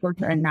we're going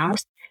to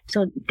announce.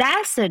 So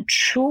that's a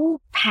true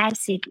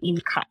passive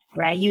income,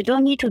 right? You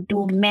don't need to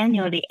do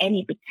manually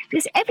anything.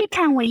 Because every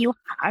time when you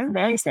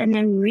harvest and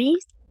then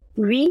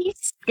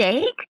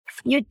restake,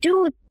 you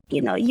do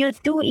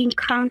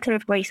encounter,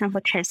 for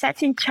example,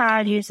 transaction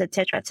charges,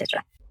 etc.,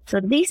 etc. So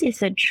this is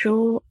the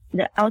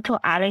Auto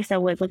Alex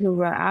that we're going to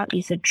roll out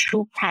is a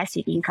true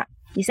passive income.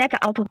 It's like an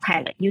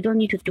autopilot. You don't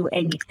need to do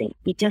anything.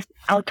 It just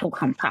auto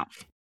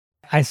compounds.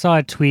 I saw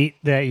a tweet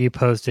that you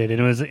posted,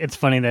 and it's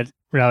funny that,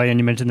 Rally, and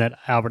you mentioned that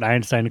Albert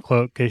Einstein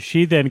quote, because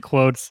she then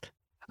quotes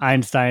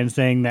Einstein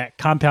saying that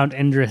compound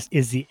interest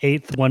is the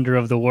eighth wonder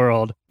of the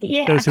world.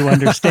 Yeah. Those who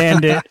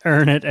understand it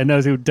earn it, and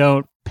those who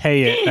don't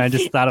pay it. And I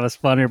just thought it was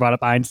funny. Brought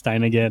up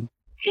Einstein again.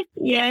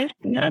 Yes,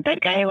 no,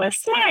 that guy was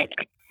smart.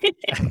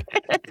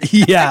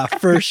 Yeah,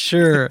 for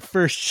sure.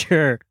 For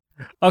sure.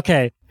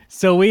 Okay,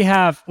 so we've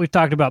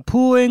talked about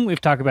pooling,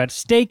 we've talked about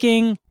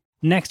staking.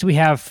 Next, we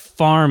have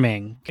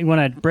farming. You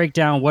want to break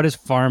down what is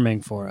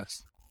farming for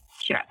us?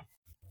 Sure.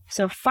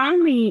 So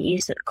farming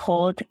is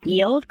called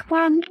yield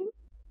farming.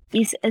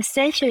 It's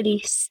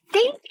essentially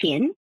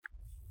staking,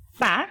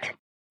 but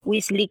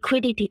with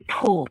liquidity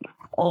pool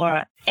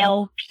or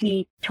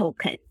LP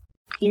token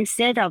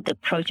instead of the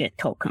project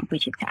token,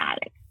 which is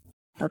Alex.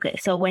 Okay,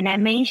 so when I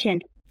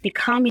mentioned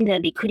becoming the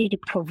liquidity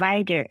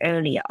provider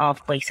earlier of,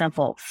 for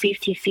example,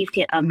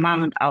 50-50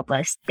 amount of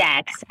a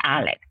stacks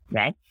Alex,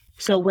 right?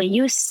 So when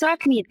you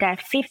submit that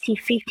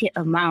 50-50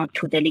 amount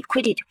to the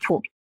liquidity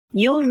pool,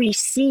 you'll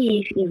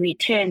receive in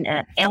return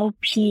a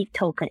LP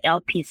token,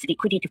 LP's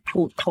liquidity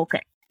pool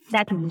token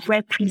that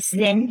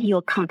represent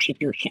your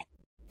contribution.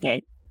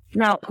 Okay.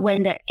 Now,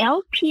 when the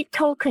LP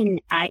token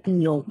are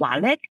in your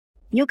wallet,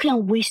 you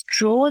can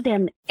withdraw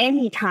them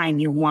anytime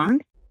you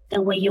want.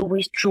 And when you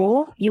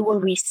withdraw, you will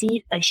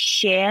receive a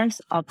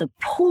shares of the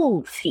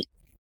pool fee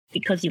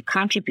because you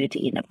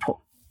contributed in the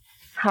pool.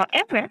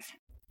 However,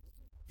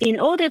 in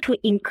order to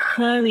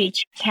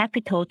encourage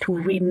capital to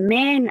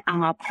remain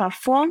on our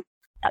platform,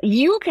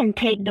 you can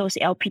take those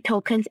LP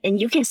tokens and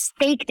you can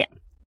stake them,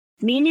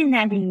 meaning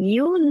that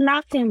you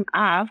lock them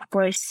up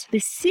for a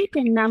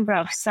specific number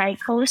of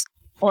cycles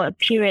or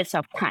periods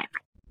of time.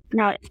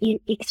 Now, in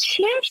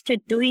exchange to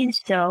doing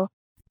so,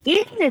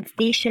 in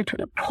addition to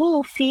the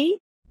pool fee,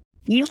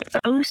 you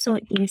also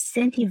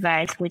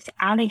incentivize with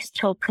Alex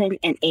token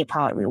and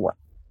A-Power reward.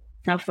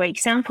 Now, for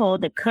example,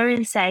 the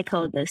current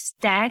cycle, the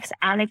Stacks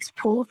Alex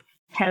pool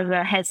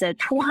has a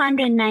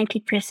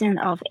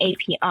 290% of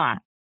APR,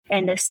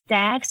 and the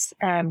Stacks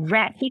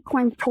Red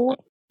Bitcoin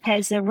pool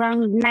has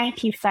around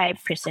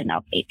 95%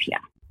 of APR.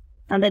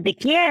 And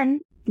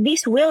again,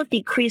 this will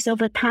decrease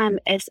over time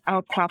as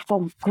our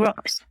platform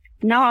grows.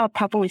 Now our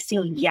platform is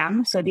still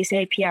young, so these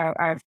APR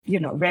are,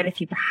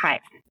 relatively high.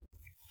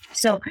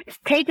 So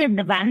take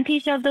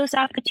advantage of those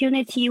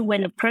opportunities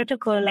when a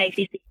protocol like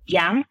this is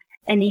young.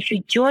 And if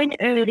you join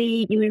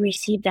early, you will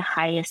receive the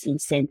highest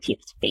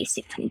incentives,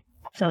 basically.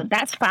 So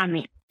that's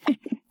farming.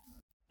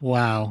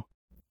 Wow.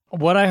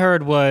 What I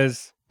heard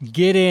was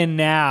get in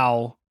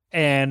now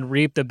and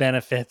reap the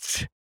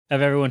benefits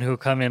of everyone who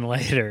come in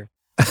later.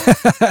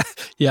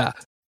 Yeah.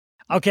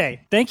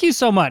 Okay. Thank you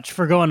so much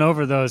for going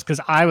over those because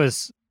I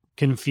was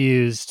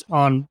confused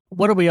on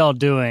what are we all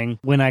doing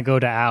when I go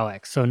to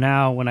Alex. So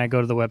now when I go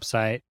to the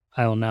website,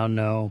 I will now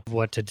know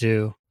what to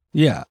do.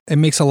 Yeah. It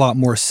makes a lot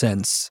more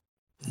sense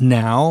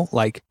now,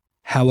 like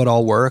how it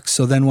all works.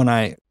 So then when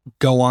I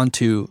go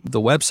onto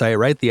the website,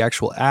 right, the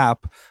actual app,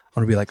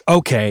 I'm going to be like,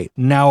 okay,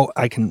 now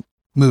I can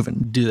move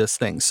and do this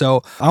thing.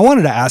 So I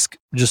wanted to ask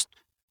just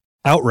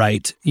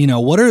outright,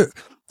 what are,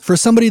 for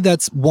somebody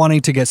that's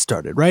wanting to get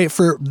started, right?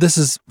 This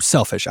is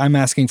selfish. I'm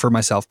asking for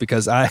myself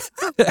because I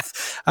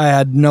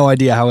had no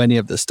idea how any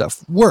of this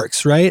stuff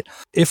works, right?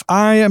 If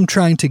I am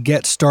trying to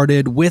get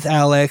started with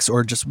Alex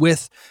or just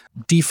with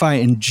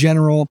DeFi in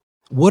general,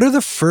 what are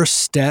the first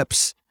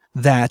steps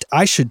that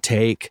I should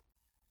take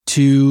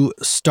to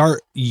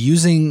start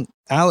using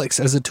Alex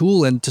as a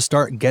tool and to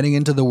start getting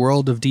into the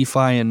world of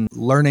DeFi and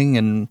learning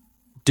and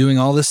doing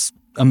all this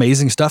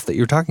amazing stuff that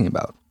you're talking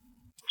about?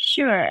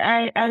 Sure.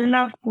 I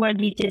love what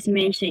you just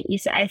mentioned.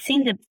 I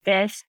think the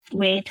best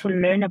way to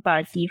learn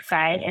about DeFi,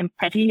 and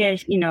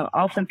particularly,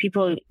 often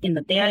people,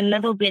 they are a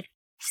little bit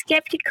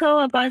skeptical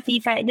about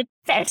DeFi. The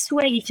best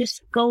way is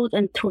just go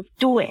and to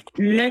do it,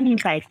 learning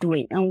by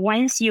doing. And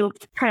once you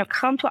kind of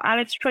come to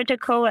Alex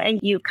protocol and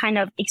you kind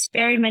of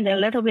experiment a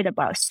little bit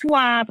about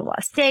swap,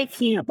 about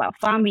staking, about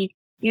farming,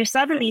 you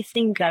suddenly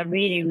things are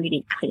really,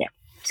 really clear.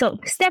 So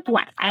step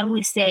one, I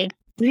would say,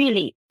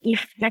 really,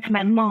 if like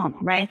my mom,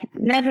 right,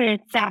 never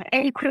done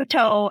any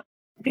crypto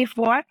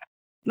before,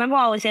 my mom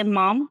always said,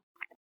 Mom,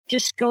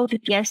 just go to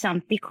get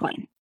some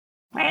Bitcoin,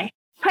 right?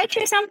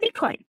 Purchase some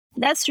Bitcoin.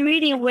 That's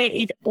really where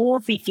it all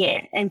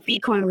began. And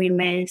Bitcoin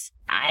remains,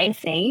 I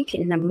think,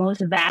 the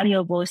most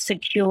valuable,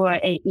 secure,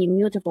 and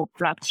immutable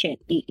blockchain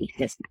in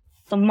existence.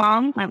 So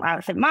I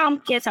would say,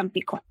 Mom, get some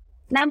Bitcoin.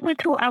 Number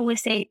two, I would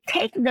say,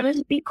 take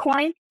those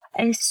Bitcoin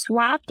and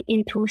swap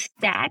into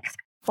stacks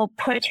or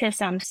purchase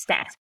some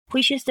stacks,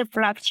 which is the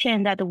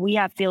blockchain that we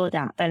are built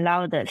on,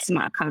 allow the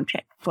smart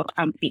contract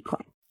on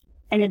Bitcoin.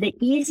 And the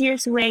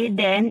easiest way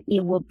then,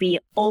 it will be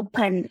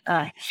open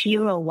a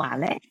Hero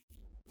wallet.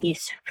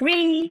 It's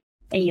free,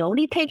 and you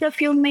only take a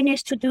few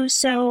minutes to do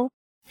so.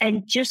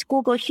 And just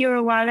Google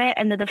Hero Wallet,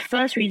 and the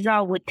first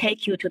result would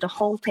take you to the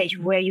whole page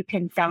where you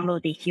can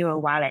download the Hero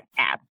Wallet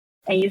app,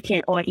 and you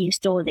can or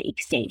install the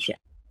extension.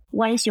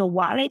 Once your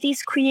wallet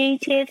is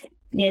created,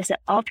 there's an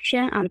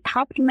option on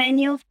top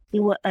menu. It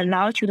will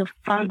allow you to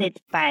fund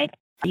it by,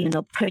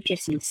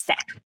 purchasing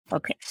stack.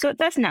 Okay, so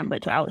that's number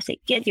two. I would say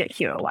get your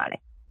Hero Wallet.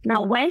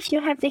 Now, once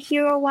you have the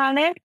Hero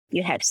Wallet,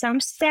 You have some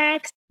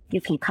stacks,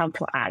 you can come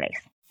to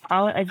Alex.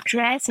 Our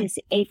address is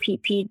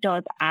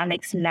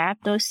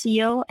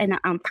app.alexlab.co, and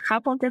on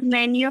top of the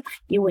menu,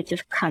 you will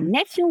just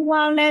connect your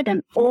wallet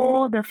and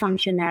all the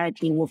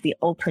functionality will be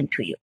open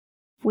to you.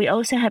 We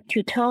also have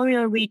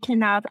tutorial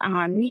written up on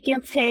our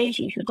Medium page.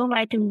 If you don't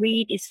like to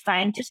read, it's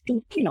fine. Just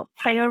to,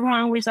 play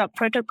around with our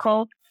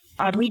protocol.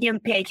 Our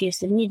Medium page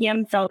is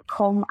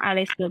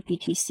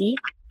medium.com/AlexGoBTC.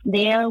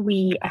 There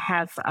we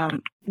have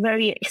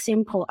very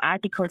simple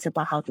articles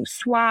about how to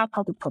swap,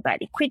 how to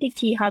provide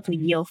liquidity, how to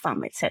yield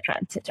farm, etc.,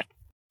 etc.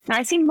 Now,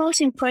 I think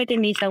most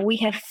important is that we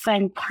have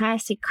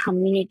fantastic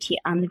community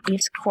on the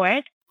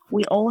Discord.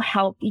 We all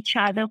help each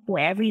other,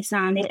 whoever is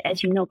on it.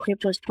 As you know,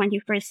 crypto is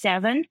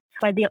 24/7,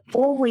 but there are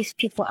always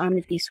people on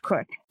the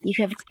Discord. If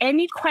you have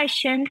any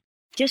question,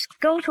 just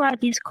go to our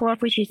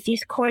Discord, which is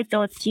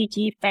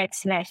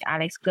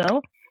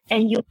discord.gg/AlexGo,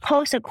 and you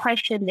post a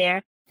question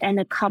there, and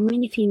the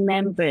community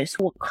members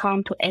will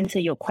come to answer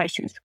your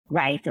questions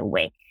right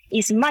away.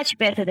 It's much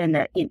better than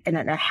the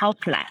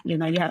helpline. You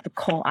have to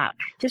call out.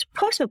 Just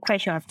post a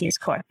question on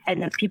Discord,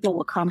 and then people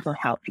will come to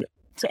help you.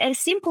 So as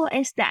simple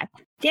as that.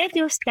 Get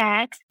your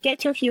stacks,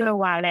 get your Hero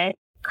wallet,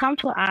 come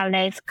to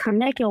Alex,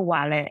 connect your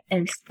wallet,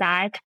 and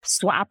start,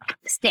 swap,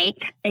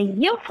 stake,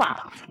 and yield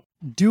farm.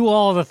 Do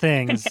all the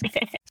things.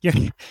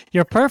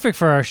 You're perfect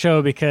for our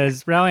show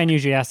because Ryan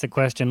usually asks the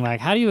question like,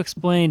 how do you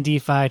explain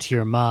DeFi to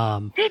your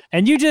mom?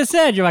 And you just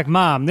said, you're like,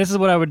 Mom, this is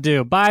what I would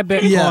do. Buy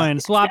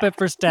Bitcoin, swap it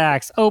for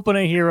stacks, open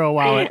a Hero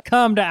wallet,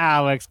 come to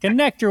Alex,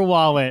 connect your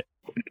wallet.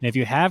 And if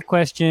you have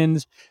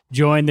questions,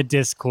 join the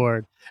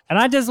Discord. And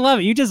I just love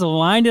it. You just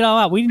lined it all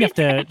out. We didn't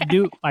have to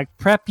do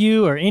prep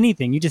you or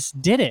anything. You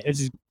just did it. It's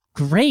just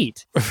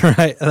great.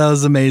 Right. That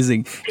was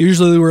amazing.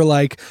 Usually we're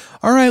like,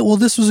 all right, well,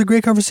 this was a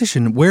great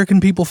conversation. Where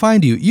can people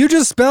find you? You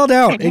just spelled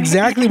out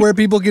exactly where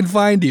people can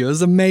find you. It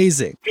was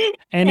amazing.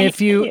 And if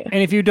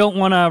you don't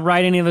want to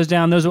write any of those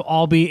down, those will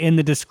all be in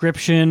the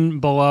description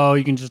below.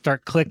 You can just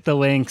click the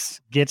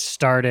links, get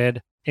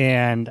started.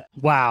 And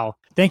wow,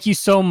 thank you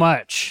so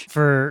much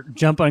for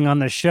jumping on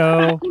the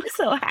show. I'm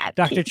so happy.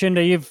 Dr.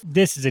 Chiente,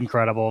 this is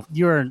incredible.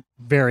 You're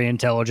very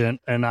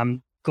intelligent, and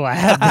I'm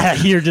glad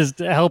that you're just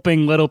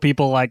helping little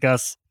people like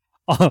us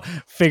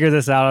figure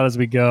this out as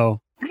we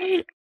go.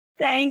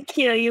 Thank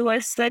you. It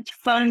was such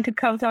fun to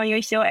come on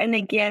your show. And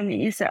again,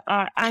 it's an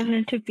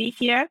honor to be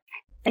here.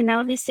 And I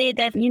will say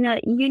that, you're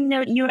an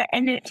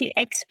NFT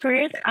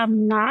expert.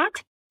 I'm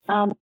not.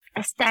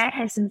 Stack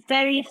has a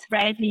very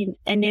thriving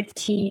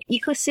NFT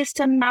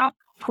ecosystem now.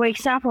 For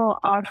example,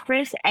 our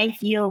first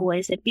IPO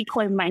was a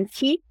Bitcoin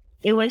monkey.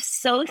 It was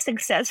so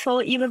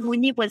successful. Even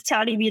Winnie was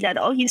telling me that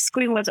his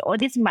screen was all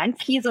these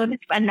monkeys, all these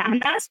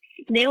bananas.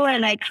 They were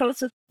close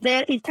to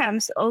 30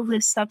 times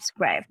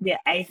oversubscribed their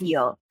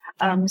IPO.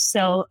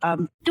 So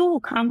do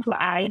come to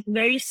us.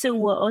 Very soon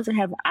we'll also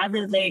have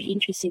other very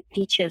interesting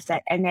features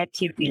that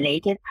NFT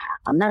related.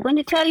 I'm not going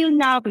to tell you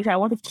now because I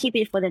want to keep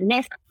it for the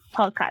next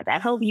podcast. I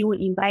hope you will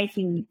invite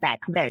me back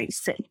very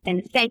soon.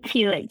 And thank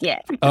you again.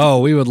 Oh,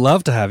 we would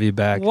love to have you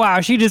back. Wow,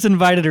 she just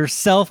invited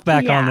herself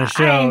back on the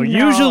show.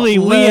 Usually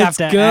we Let's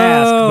have to go.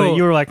 ask, but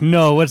you were like,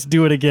 no, let's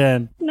do it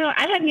again. No,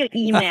 I have your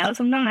email,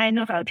 so now I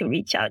know how to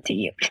reach out to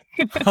you.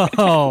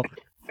 Oh,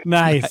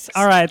 nice.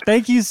 All right.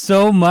 Thank you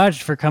so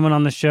much for coming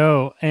on the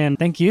show. And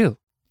thank you.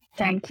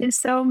 Thank you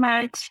so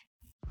much.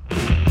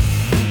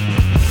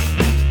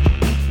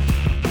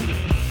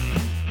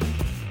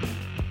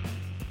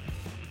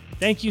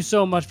 Thank you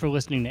so much for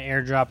listening to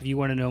Airdrop. If you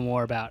want to know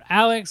more about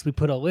Alex, we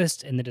put a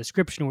list in the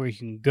description where you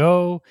can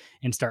go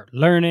and start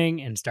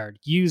learning and start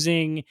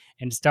using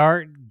and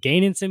start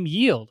gaining some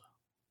yield.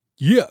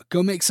 Yeah,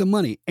 go make some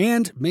money.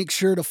 And make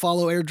sure to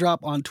follow Airdrop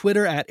on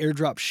Twitter at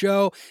Airdrop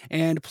Show.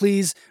 And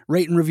please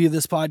rate and review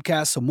this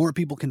podcast so more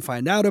people can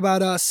find out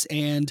about us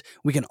and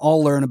we can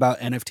all learn about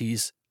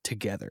NFTs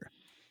together.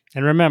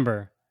 And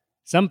remember,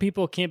 some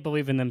people can't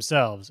believe in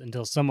themselves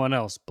until someone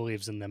else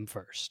believes in them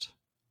first.